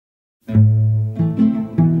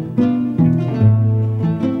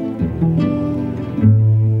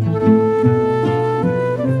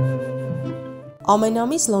Ամեն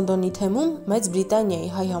ամիս Լոնդոնի թեմում Մեծ Բրիտանիայի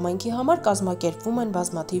հայ համայնքի համար կազմակերպվում են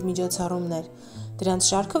բազմաթիվ միջոցառումներ։ Դրանց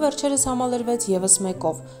շարքը վերջերս համալրվեց ևս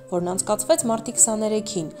մեկով, որն անցկացվեց մարտի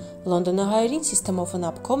 23-ին, լոնդոնահայերին System of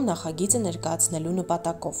an-Up-com նախագիծը ներկայացնելու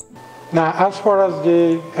նպատակով։ Now, as far as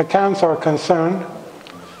the accounts are concerned,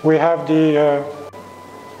 we have the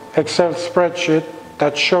Excel spreadsheet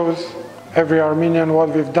that shows every Armenian what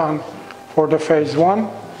we've done for the phase 1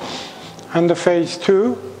 and the phase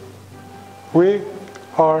 2. We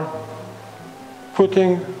are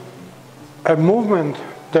putting a movement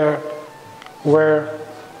there where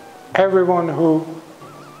everyone who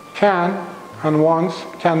can and wants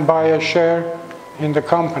can buy a share in the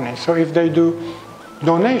company. So if they do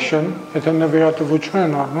donation, they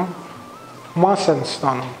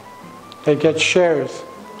get shares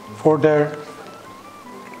for their,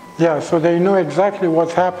 so they know exactly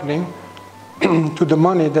what's happening to the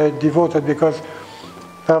money they devoted, because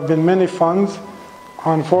there have been many funds.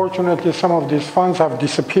 Unfortunately, some of these funds have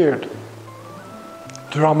disappeared.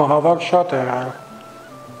 After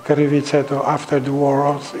the war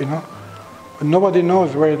also, but nobody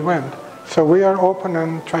knows where it went. So we are open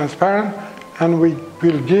and transparent, and we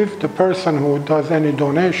will give the person who does any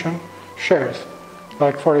donation shares.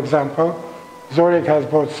 Like, for example, Zorik has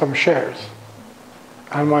bought some shares,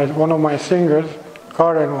 and one of my singers,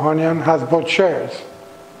 Karen Ohanian, has bought shares,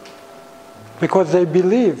 because they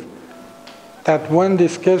believe that when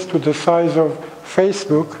this gets to the size of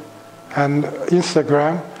Facebook and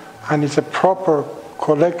Instagram, and it's a proper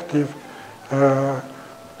collective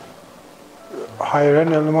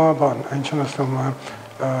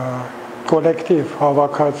collective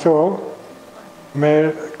հավաքածու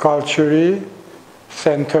մեր culture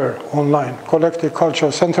center online, collective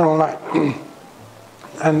cultural center online.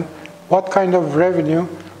 And what kind of revenue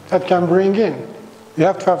that can bring in? You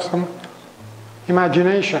have to have some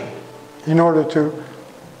imagination in order to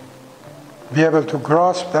be able to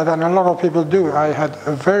grasp that, and a lot of people do. I had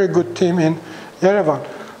a very good team in Yerevan.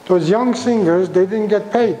 Those young singers, they didn't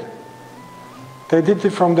get paid. They did it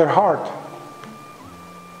from their heart.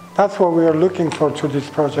 That's what we are looking for to this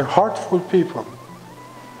project. Heartful people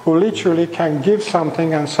who literally can give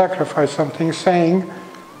something and sacrifice something, saying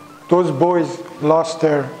those boys lost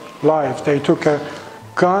their lives. They took a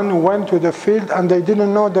gun, went to the field, and they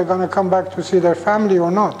didn't know they're going to come back to see their family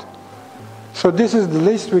or not. So this is the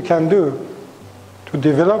least we can do to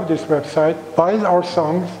develop this website. Buy our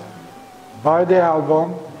songs, buy the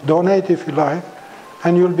album, donate if you like,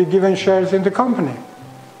 and you'll be given shares in the company,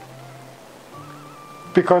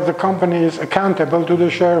 because the company is accountable to the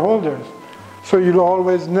shareholders. So you'll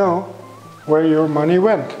always know where your money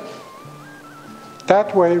went.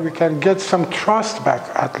 That way we can get some trust back,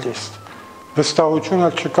 at least.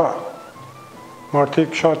 Վստահությունը չկա.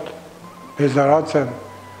 Մարդիկ շատ բեզարած են.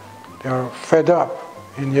 They are fed up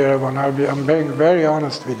in Yerevan. I'm being very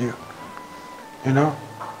honest with you. You know?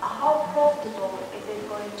 How profitable is it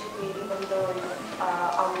going to be, even though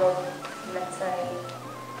I'm not, let's say,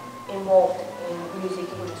 involved in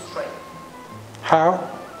music industry?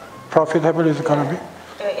 How profitable is it going to be?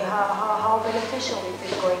 How beneficial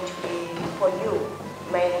is it going to be for you,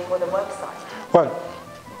 mainly for the website? Well,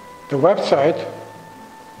 the website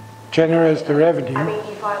generates the revenue. I mean,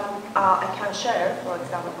 if I can share, for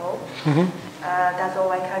example, that's all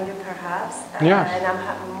I can do perhaps, and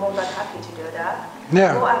I'm more than happy to do that.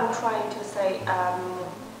 Yeah. So I'm trying to say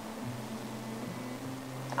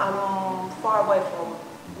I'm far away from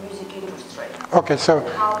music industry. Okay, so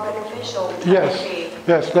how beneficial can it be?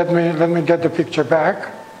 Yes, let me get the picture back.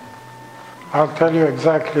 I'll tell you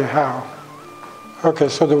exactly how. Okay,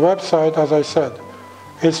 so the website, as I said,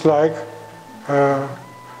 it's like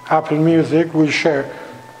Apple Music. We share,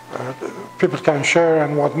 people can share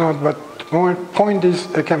and whatnot, but the point is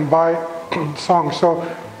they can buy songs. So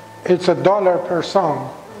it's $1 per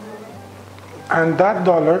song, and that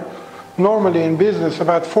dollar, normally in business,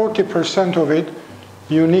 about 40% of it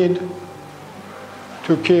you need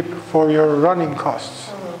to keep for your running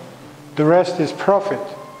costs. The rest is profit.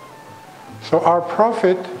 So our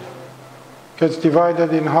profit gets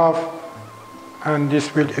divided in half, and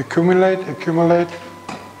this will accumulate,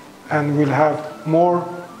 and we'll have more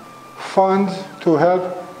funds to help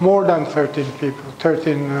more than 13 people,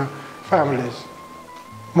 13 families.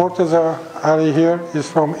 Mortaza Ali here is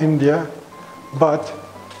from India, but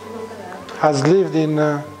has lived in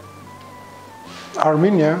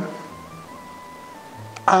Armenia,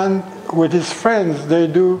 and with his friends they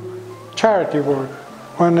do charity work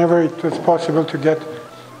whenever it was possible to get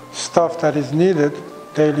stuff that is needed,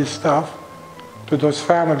 daily stuff, to those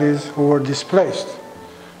families who were displaced.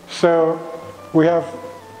 So we have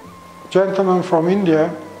gentlemen from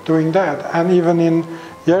India doing that. And even in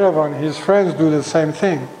Yerevan, his friends do the same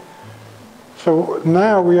thing. So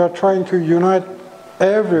now we are trying to unite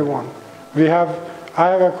everyone. I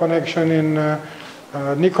have a connection in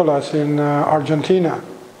Nicolas in Argentina,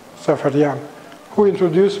 Safarian, who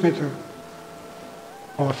introduced me to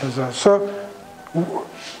Morteza. So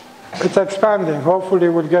it's expanding. Hopefully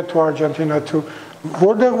we'll get to Argentina too.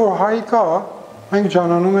 Որտեղ որ հայ կա, մենք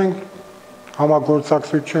ճանաչում ենք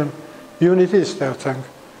համագործակցություն, unity ստեղծենք։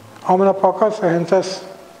 Ամենապակասը հենց այս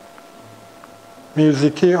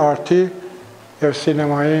մյուզիկի, արտի եւ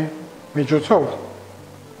սինեմայի միջոցով։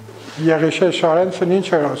 Եղիշե Շարենցն ինչ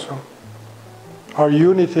էր ասում։ Our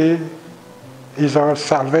unity is our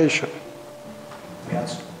salvation.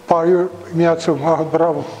 Միացում,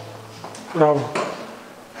 բրավո, բրավո։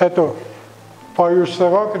 Հետո, պայուր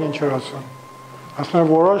սևակն ինչ էր ասում։ Ասում են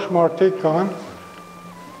որոշ մարդիկ կան,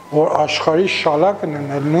 որ աշխարհի շալակն են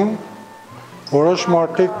ելնում, որոշ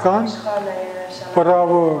մարդիկ կան,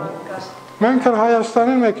 բրավո։ Մենք էլ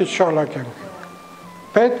Հայաստանին մեկից շալակ ենք։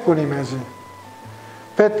 Պետք ունի մեզի։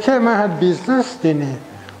 Պետք է մեր հետ բիզնես դինի,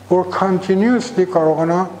 որ continuously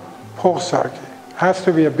կարողանա փող սարքի։ Has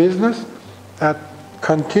to be a business that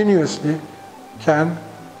continuously can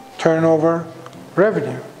turn over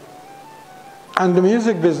revenue. And the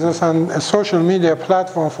music business and a social media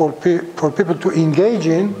platform for people to engage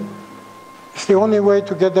in is the only way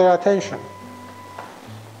to get their attention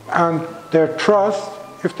and their trust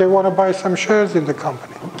if they want to buy some shares in the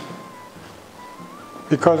company.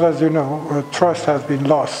 Because as you know, trust has been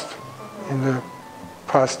lost in the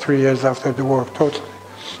past 3 years after the war, totally.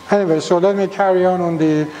 Anyway, so let me carry on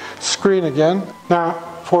the screen again. Now,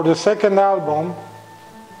 for the second album,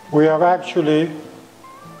 we have actually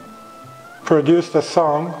produced a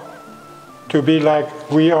song to be like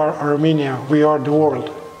We Are Armenia, We Are the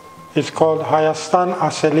World. It's called Hayastan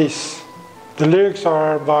Aselis. The lyrics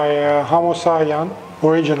are by Hamosayan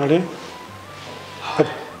originally, but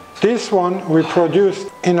this one we produced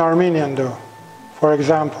in Armenian though. For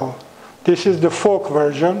example, this is the folk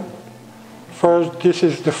version. First, this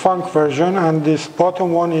is the funk version, and this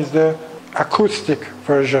bottom one is the acoustic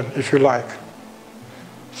version, if you like.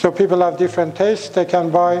 So people have different tastes, they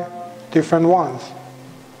can buy different ones.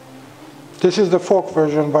 This is the folk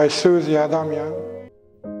version by Suzy Adamian.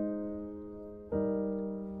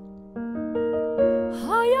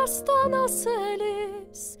 Հայաստան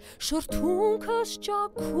ասելիս շրթունքս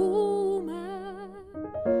ճակում է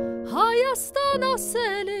Հայաստան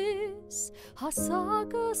ասելիս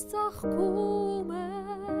հասակս ծաղկում է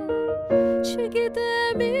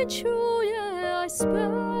Չգիտեմ ինչու է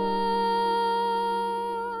այսպես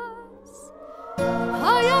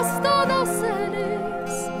Հայաստան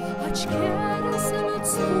ասելիս աչքերս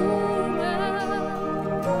լցվում է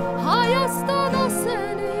Հայաստան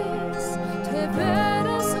ասելիս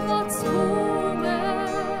թևերս բացվում է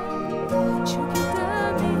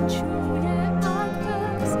Չգիտեմ ինչու է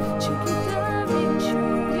այդպես Չգիտեմ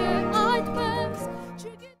ինչու է այդպես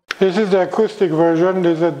This is the acoustic version,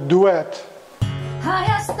 there's a duet.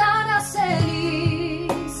 Հայաստան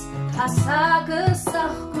ասելիս հասակս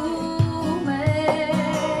ծաղկում է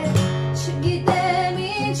Չգիտեմ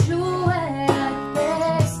ինչու է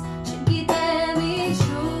այդպես Չգիտեմ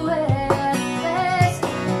ինչու է այդպես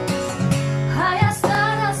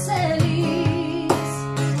Հայաստան ասելիս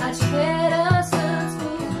աչքերս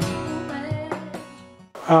լցվում է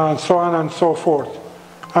And so on and so forth.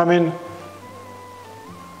 I mean,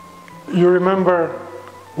 you remember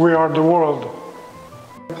We Are the World,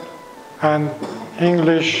 and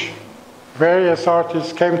English, various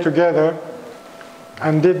artists came together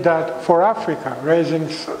and did that for Africa, raising,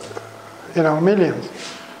 millions.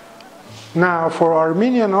 Now, for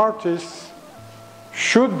Armenian artists,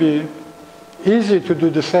 should be easy to do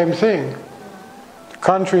the same thing. The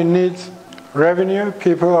country needs revenue.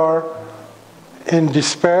 People are in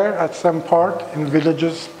despair at some part, in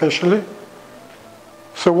villages especially.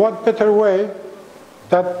 So what better way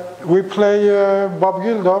that we play Bob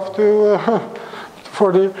Geldof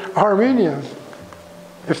for the Armenians?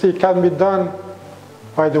 If it can be done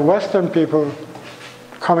by the Western people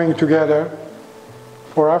coming together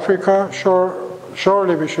for Africa,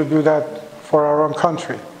 surely we should do that for our own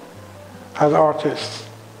country as artists.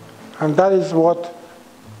 And that is what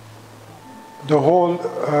the whole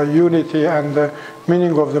unity and the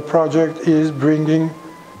meaning of the project is, bringing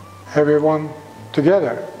everyone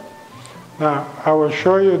together. Now, I will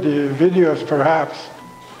show you the videos perhaps.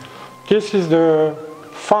 This is the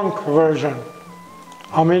funk version.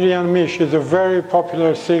 Armenian Mish is a very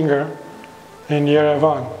popular singer in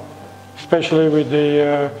Yerevan, especially with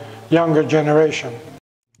the younger generation.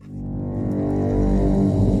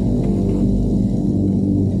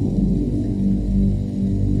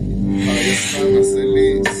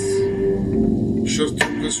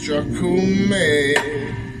 Ջակում է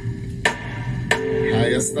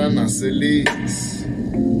Հայաստան ասելիս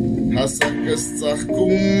Հասակս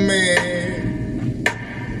ծաղկում է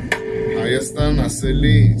Հայաստան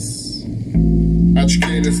ասելիս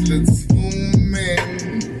Աչքերս լծվում են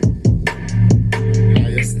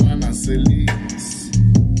Հայաստան ասելիս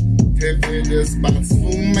Թևերս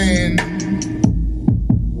բացվում են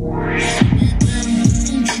Չգիտեմ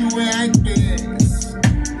ինչու է այդպես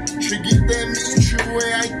Չգիտեմ ինչու է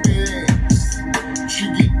այդպես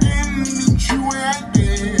Չգիտեմ ինչու է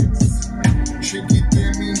այդպես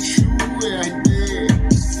Չգիտեմ ինչու է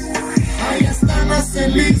այդպես Հայաստան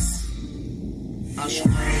ասելիս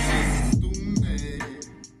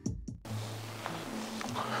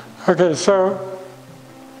Okay, so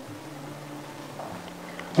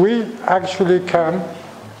we actually can,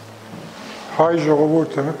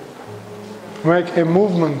 make a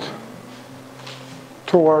movement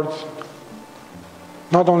towards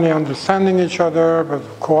not only understanding each other, but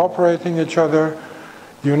cooperating each other,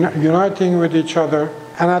 uniting with each other,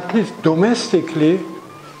 and at least domestically,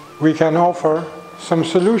 we can offer some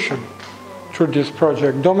solution through this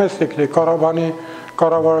project. Domestically,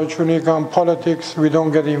 politics, we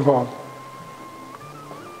don't get involved.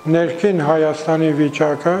 Ներքին Հայաստանի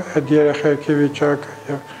վիճակը, այդ երեխեքի վիճակը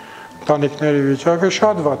եւ տանիքների վիճակը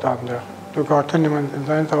շատ վատ է այնտեղ։ Դուք արդեն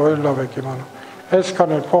ինձանից ավելի լավ եք իմանում։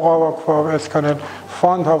 Այսքան էլ փող հավաքվավ, այսքան էլ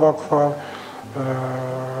ֆանդ հավաքվավ,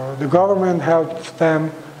 the government helps them,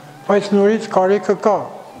 բայց նորից կարիքը կա։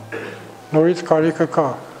 Նորից կարիքը կա։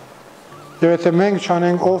 Եվ եթե մենք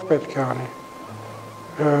չանենք, ով պետք է անի։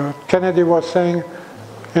 Kennedy was saying,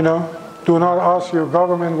 you know, do not ask your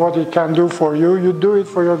government what it can do for you. You do it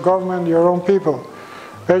for your government, your own people.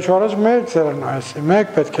 Վերջորս մեր ծերն այսի,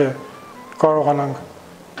 մենք պետք է կարողանանք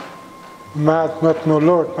մատ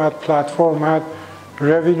մտնոլորտ, մատ platform, մատ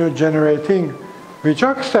revenue generating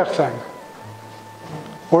վիճակ ստեղծենք,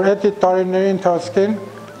 որ այդ տարիների ընթացքին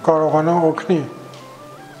կարողանա օգնի։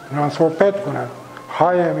 Նրանց որ պետք ունեն։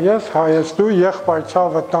 Հայ եմ ես, հայ ես դու, եղբայր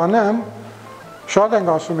ցավը տանեմ, շատ ենք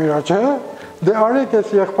ասում իրար, չէ՞։ Դե արեք այս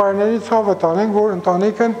եղբայրների ցավը տանենք, որ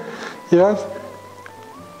ընտանիքն իրենց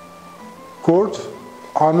գործ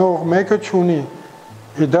անող մեկը չունի.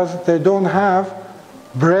 They don't have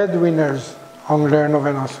breadwinners, անգլերենով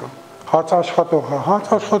են ասում. Հաց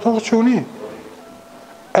աշխատող չունի.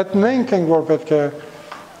 Այդ մենք ենք, որ պետք է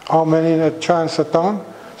ամենին այդ chance-ը տան.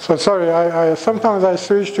 So sorry, sometimes I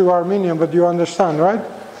switch to Armenian, but you understand, right?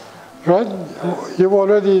 Right? You've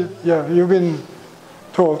already, yeah, you've been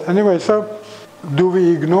told. Anyway, so do we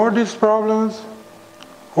ignore these problems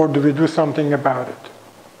or do we do something about it?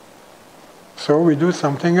 So we do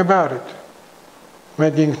something about it.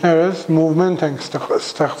 Movement and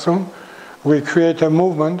we create a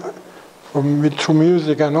movement through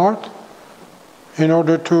music and art in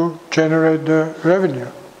order to generate the revenue.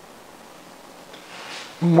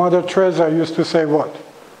 Mother Teresa used to say what?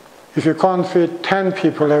 If you can't feed 10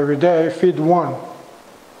 people every day, feed one.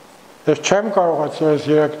 Ես չեմ կարողացել այս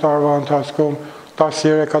 3 տարվա ընթացքում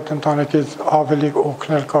 13 հատ ընտանիքից ավելի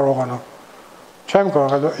օգնել կարողանամ։ Չեմ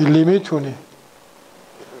կարող, լիմիտ ունի։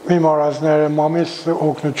 Իմ արազները, մամիս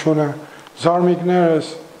օգնությունը, զարմիկներս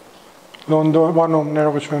Լոնդոնում,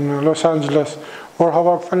 ներողություն, Լոս Անջելես, որ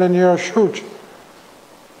հավաքվել են իրար շուրջ։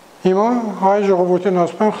 Հիմա հայ ժողովրդին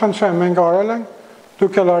ասում եմ, խնդրեմ, մենք արել ենք,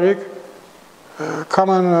 դուք էլ արիք, come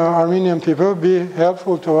on Armenian people, be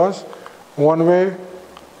helpful to us one way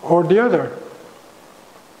or the other.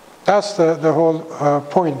 That's the whole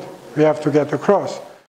point we have to get across.